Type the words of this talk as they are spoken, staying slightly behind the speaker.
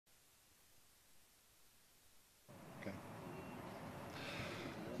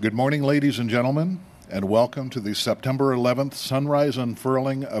Good morning, ladies and gentlemen, and welcome to the September 11th sunrise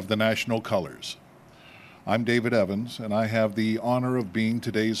unfurling of the national colors. I'm David Evans, and I have the honor of being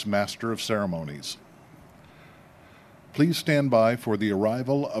today's Master of Ceremonies. Please stand by for the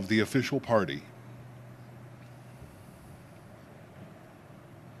arrival of the official party.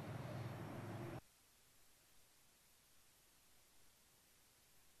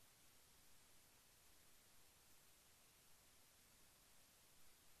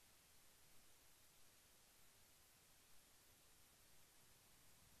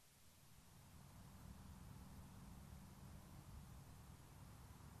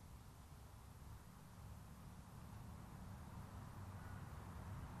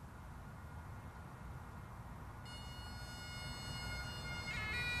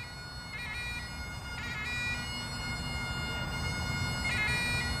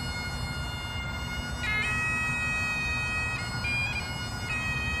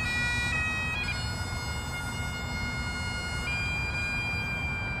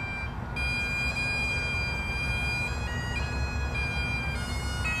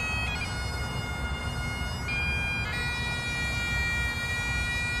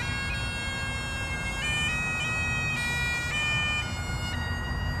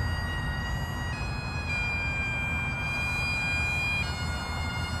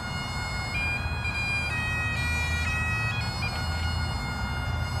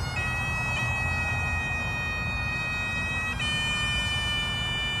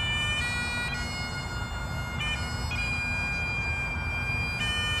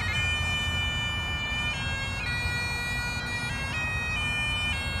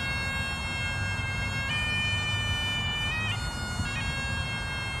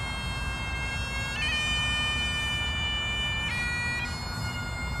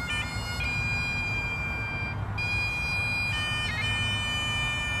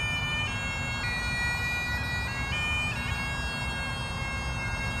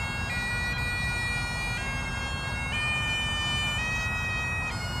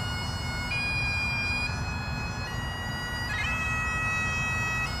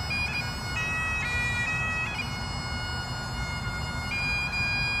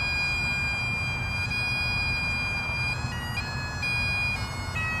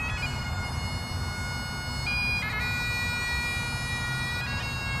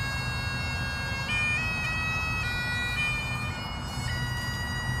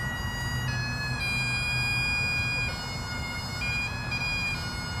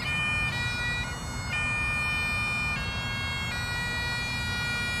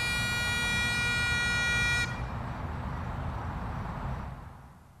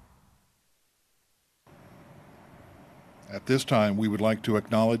 At this time, we would like to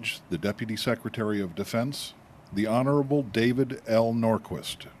acknowledge the Deputy Secretary of Defense, the Honorable David L.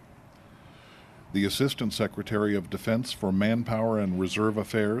 Norquist, the Assistant Secretary of Defense for Manpower and Reserve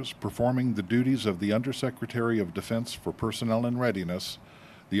Affairs, performing the duties of the Undersecretary of Defense for Personnel and Readiness,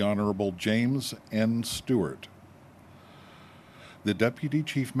 the Honorable James N. Stewart, the Deputy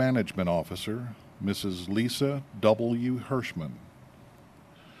Chief Management Officer, Mrs. Lisa W. Hirschman,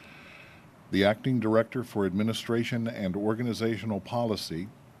 the Acting Director for Administration and Organizational Policy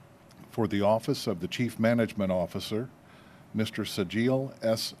for the Office of the Chief Management Officer, Mr. Sajil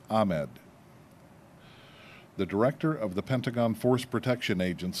S. Ahmed, the Director of the Pentagon Force Protection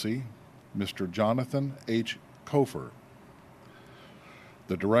Agency, Mr. Jonathan H. Kofer,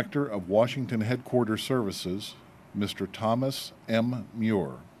 the Director of Washington Headquarters Services, Mr. Thomas M.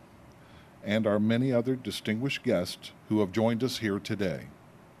 Muir, and our many other distinguished guests who have joined us here today.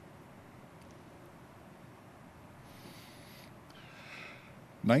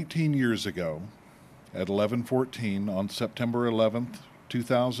 "19 years ago, at 11:14 on September 11th,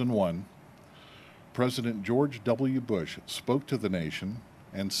 2001, President George W. Bush spoke to the nation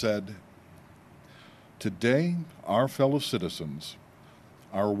and said, 'Today, our fellow citizens,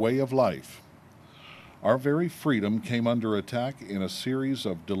 our way of life, our very freedom came under attack in a series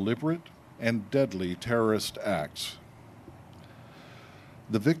of deliberate and deadly terrorist acts.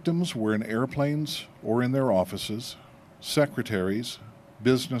 The victims were in airplanes or in their offices, secretaries,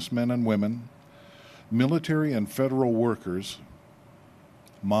 businessmen and women, military and federal workers,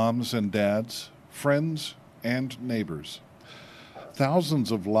 moms and dads, friends and neighbors. Thousands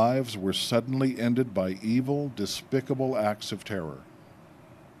of lives were suddenly ended by evil, despicable acts of terror.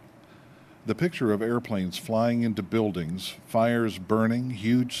 The picture of airplanes flying into buildings, fires burning,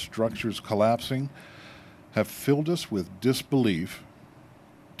 huge structures collapsing, have filled us with disbelief,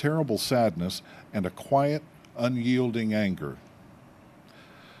 terrible sadness, and a quiet, unyielding anger.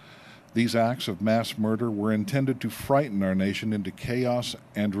 These acts of mass murder were intended to frighten our nation into chaos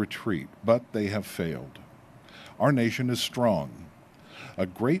and retreat, but they have failed. Our nation is strong. A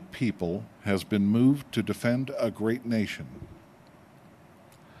great people has been moved to defend a great nation.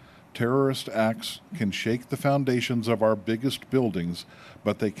 Terrorist acts can shake the foundations of our biggest buildings,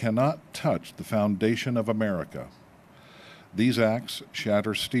 but they cannot touch the foundation of America. These acts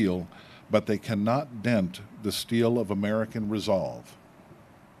shatter steel, but they cannot dent the steel of American resolve.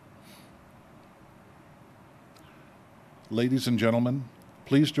 Ladies and gentlemen,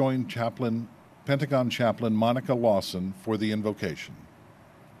 please join Pentagon Chaplain Monica Lawson for the invocation.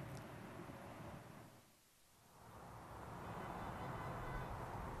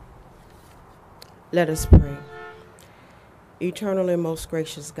 Let us pray. Eternal and most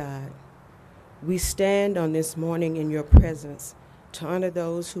gracious God, we stand on this morning in your presence to honor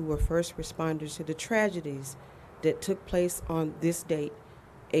those who were first responders to the tragedies that took place on this date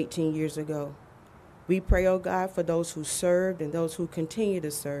 18 years ago. We pray, O God, for those who served and those who continue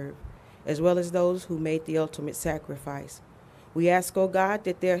to serve, as well as those who made the ultimate sacrifice. We ask, O God,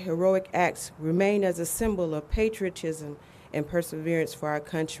 that their heroic acts remain as a symbol of patriotism and perseverance for our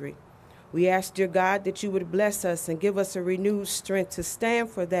country. We ask, dear God, that you would bless us and give us a renewed strength to stand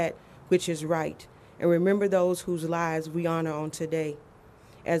for that which is right, and remember those whose lives we honor on today.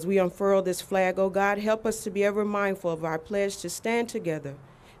 As we unfurl this flag, O God, help us to be ever mindful of our pledge to stand together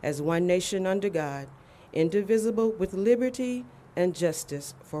as one nation under God, indivisible with liberty and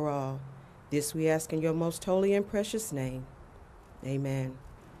justice for all. This we ask in your most holy and precious name. Amen.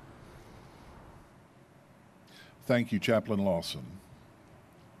 Thank you, Chaplain Lawson.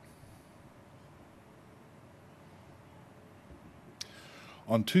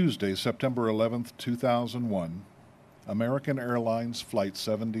 On Tuesday, September 11th, 2001, American Airlines Flight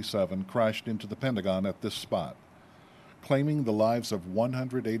 77 crashed into the Pentagon at this spot, claiming the lives of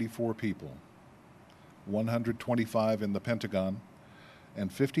 184 people, 125 in the Pentagon,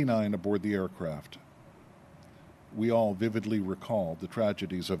 and 59 aboard the aircraft. We all vividly recall the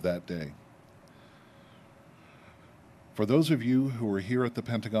tragedies of that day. For those of you who are here at the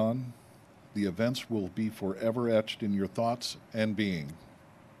Pentagon, the events will be forever etched in your thoughts and being.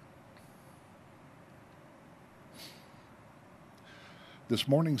 This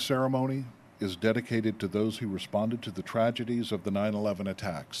morning's ceremony is dedicated to those who responded to the tragedies of the 9/11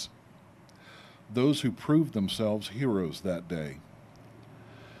 attacks, those who proved themselves heroes that day.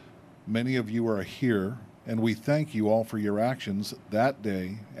 Many of you are here, and we thank you all for your actions that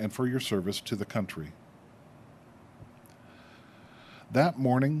day and for your service to the country. That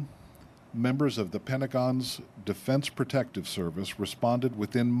morning, members of the Pentagon's Defense Protective Service responded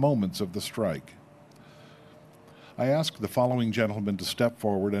within moments of the strike. I ask the following gentlemen to step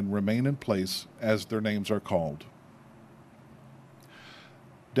forward and remain in place as their names are called.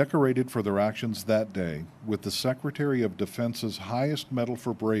 Decorated for their actions that day with the Secretary of Defense's highest medal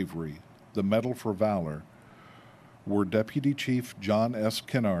for bravery, the Medal for Valor, were Deputy Chief John S.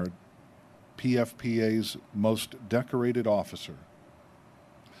 Kennard, PFPA's most decorated officer,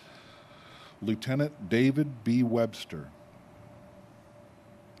 Lieutenant David B. Webster,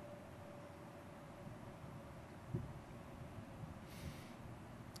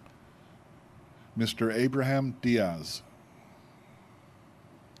 Mr. Abraham Diaz,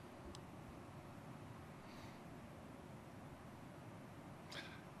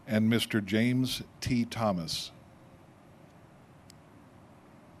 and Mr. James T. Thomas.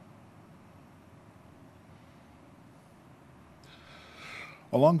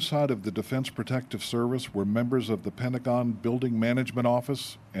 Alongside of the Defense Protective Service were members of the Pentagon Building Management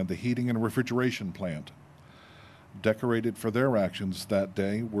Office and the Heating and Refrigeration Plant. Decorated for their actions that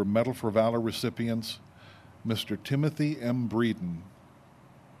day were Medal for Valor recipients Mr. Timothy M. Breeden,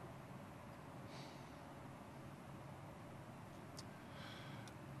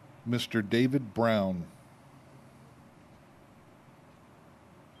 Mr. David Brown,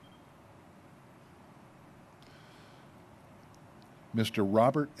 Mr.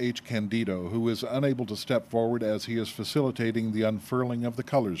 Robert H. Candido, who is unable to step forward as he is facilitating the unfurling of the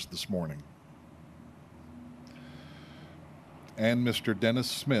colors this morning, and Mr. Dennis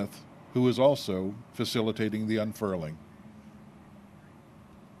Smith, who is also facilitating the unfurling.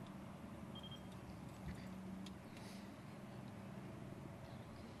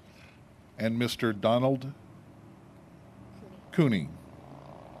 And Mr. Donald Cooney.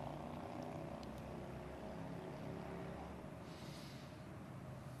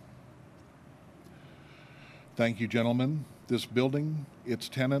 Thank you, gentlemen. This building, its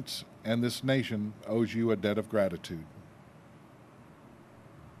tenants, and this nation owes you a debt of gratitude.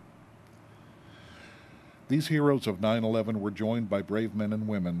 These heroes of 9/11 were joined by brave men and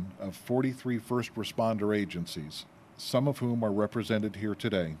women of 43 first responder agencies, some of whom are represented here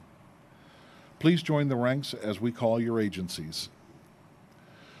today. Please join the ranks as we call your agencies.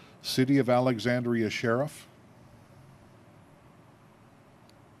 City of Alexandria Sheriff,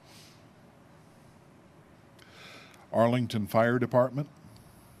 Arlington Fire Department,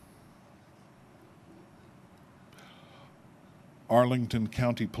 Arlington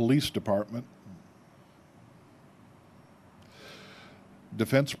County Police Department,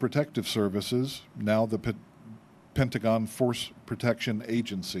 Defense Protective Services, now the Pentagon Force Protection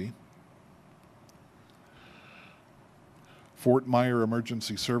Agency, Fort Myer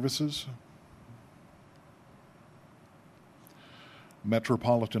Emergency Services,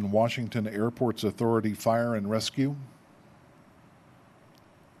 Metropolitan Washington Airports Authority Fire and Rescue,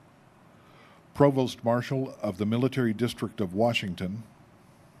 Provost Marshal of the Military District of Washington,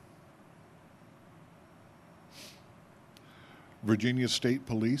 Virginia State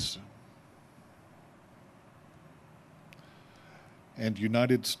Police, and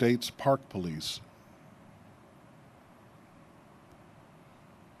United States Park Police.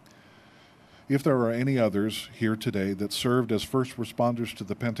 If there are any others here today that served as first responders to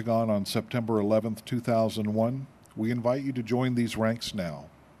the Pentagon on September 11th, 2001, we invite you to join these ranks now.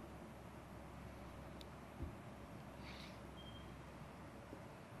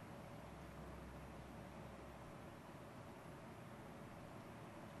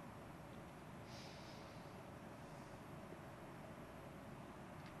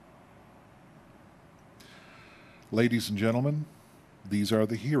 Ladies and gentlemen, these are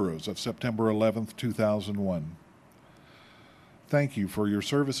the heroes of September 11th, 2001. Thank you for your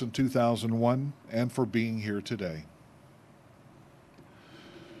service in 2001 and for being here today.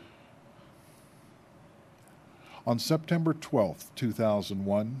 On September 12th,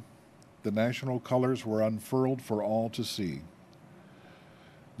 2001, the national colors were unfurled for all to see.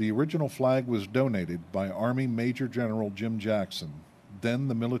 The original flag was donated by Army Major General Jim Jackson, then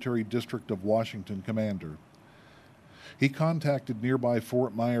the Military District of Washington commander. He contacted nearby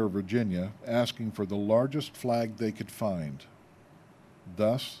Fort Myer, Virginia, asking for the largest flag they could find.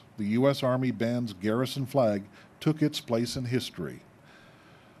 Thus, the U.S. Army Band's garrison flag took its place in history.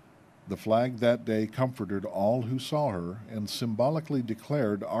 The flag that day comforted all who saw her and symbolically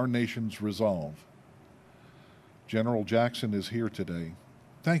declared our nation's resolve. General Jackson is here today.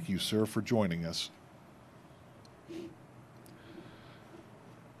 Thank you, sir, for joining us.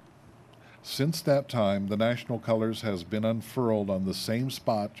 Since that time, the national colors has been unfurled on the same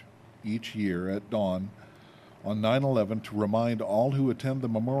spot each year at dawn on 9/11 to remind all who attend the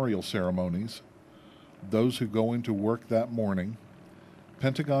memorial ceremonies, those who go into work that morning,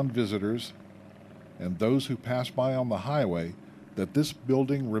 Pentagon visitors, and those who pass by on the highway that this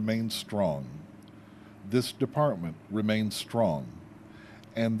building remains strong, this department remains strong,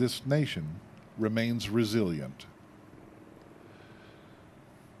 and this nation remains resilient.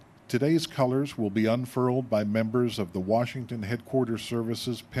 Today's colors will be unfurled by members of the Washington Headquarters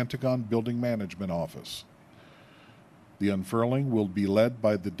Services Pentagon Building Management Office. The unfurling will be led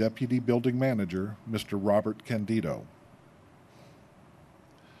by the Deputy Building Manager, Mr. Robert Candido.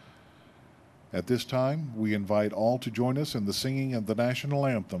 At this time, we invite all to join us in the singing of the national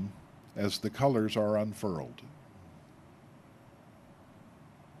anthem as the colors are unfurled.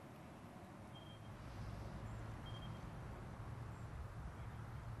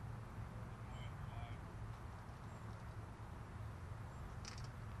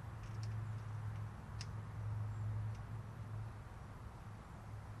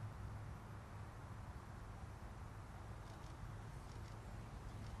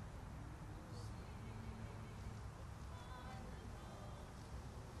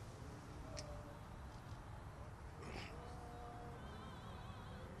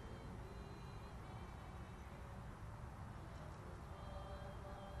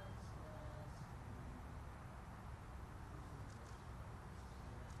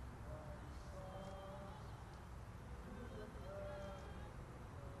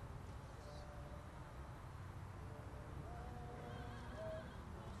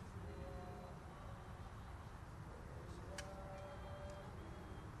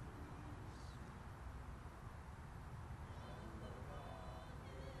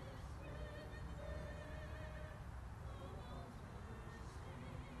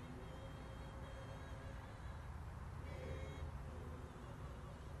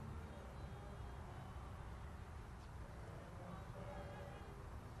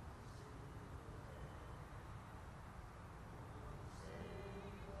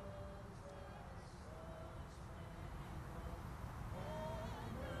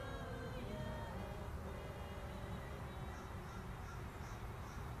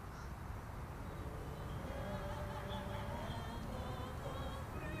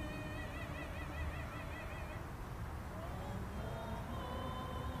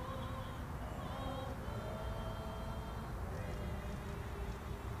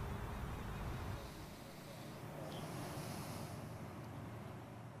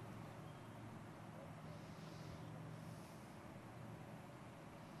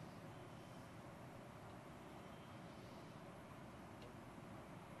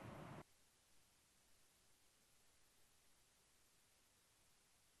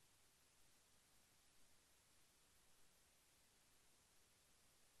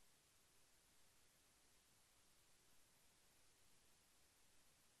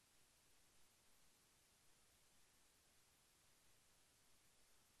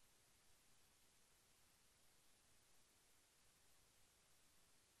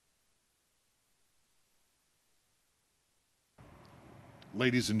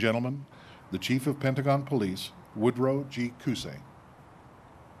 Ladies and gentlemen, the Chief of Pentagon Police, Woodrow G. Kusay.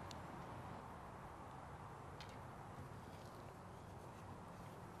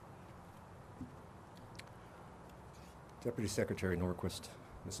 Deputy Secretary Norquist,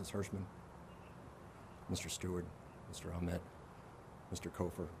 Mrs. Hirschman, Mr. Stewart, Mr. Ahmet, Mr.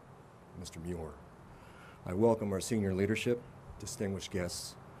 Kofer, Mr. Muir. I welcome our senior leadership, distinguished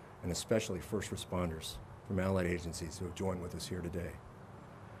guests, and especially first responders from allied agencies who have joined with us here today.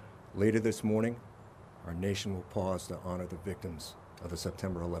 Later this morning, our nation will pause to honor the victims of the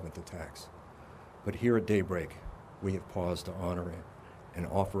September 11th attacks. But here at daybreak, we have paused to honor it and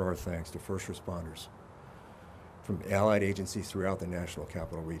offer our thanks to first responders from allied agencies throughout the National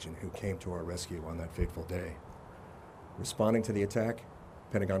Capital Region who came to our rescue on that fateful day. Responding to the attack,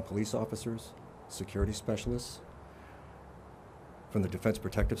 Pentagon police officers, security specialists from the Defense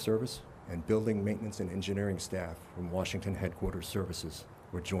Protective Service, and building maintenance and engineering staff from Washington Headquarters Services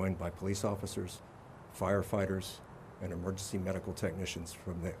were joined by police officers, firefighters, and emergency medical technicians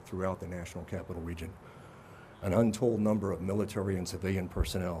from throughout the National Capital Region. An untold number of military and civilian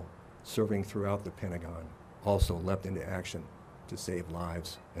personnel serving throughout the Pentagon also leapt into action to save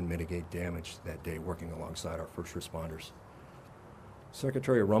lives and mitigate damage that day, working alongside our first responders.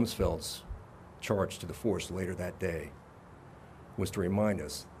 Secretary Rumsfeld's charge to the force later that day was to remind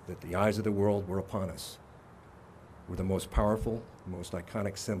us that the eyes of the world were upon us. We're the most powerful, most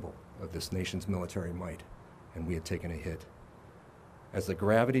iconic symbol of this nation's military might, and we had taken a hit. As the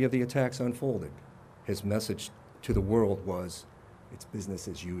gravity of the attacks unfolded, his message to the world was, it's business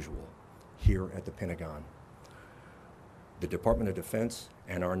as usual here at the Pentagon. The Department of Defense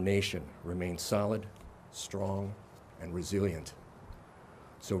and our nation remain solid, strong, and resilient.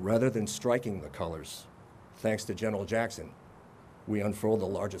 So rather than striking the colors, thanks to General Jackson, we unfurled the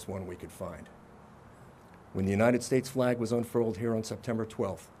largest one we could find. When the United States flag was unfurled here on September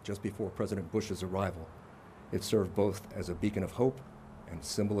 12th, just before President Bush's arrival, it served both as a beacon of hope and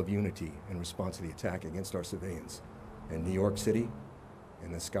symbol of unity in response to the attack against our civilians in New York City,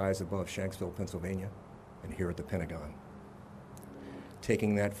 in the skies above Shanksville, Pennsylvania, and here at the Pentagon.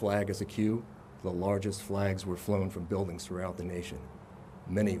 Taking that flag as a cue, the largest flags were flown from buildings throughout the nation.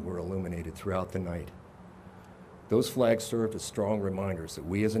 Many were illuminated throughout the night. Those flags served as strong reminders that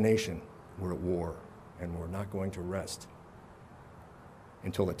we as a nation were at war and were not going to rest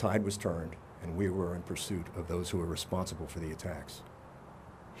until the tide was turned and we were in pursuit of those who were responsible for the attacks.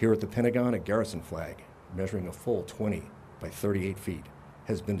 Here at the Pentagon, a garrison flag measuring a full 20 by 38 feet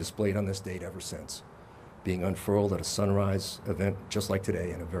has been displayed on this date ever since, being unfurled at a sunrise event just like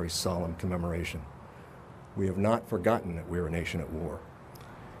today in a very solemn commemoration. We have not forgotten that we're a nation at war,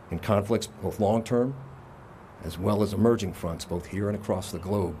 in conflicts both long-term as well as emerging fronts, both here and across the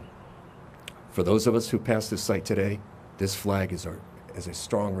globe. For those of us who pass this site today, this flag is a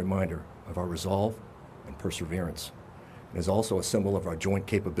strong reminder of our resolve and perseverance. It is also a symbol of our joint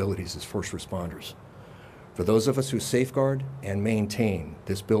capabilities as first responders. For those of us who safeguard and maintain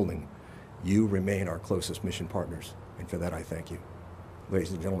this building, you remain our closest mission partners, and for that I thank you.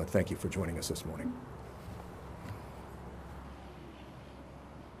 Ladies and gentlemen, thank you for joining us this morning.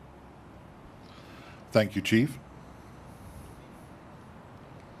 Thank you, Chief.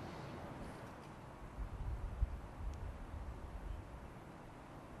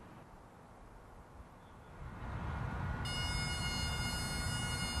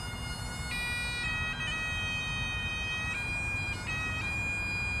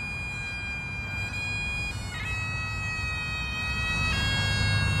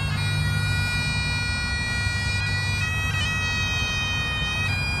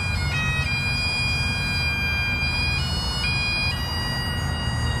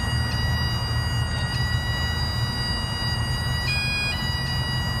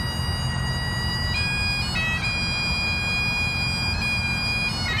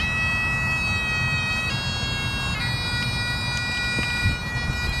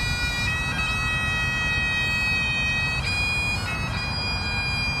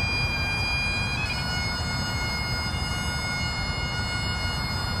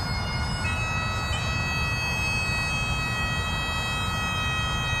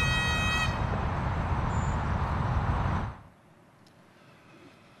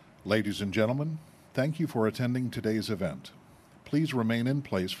 Ladies and gentlemen, thank you for attending today's event. Please remain in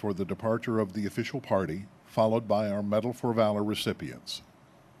place for the departure of the official party, followed by our Medal for Valor recipients.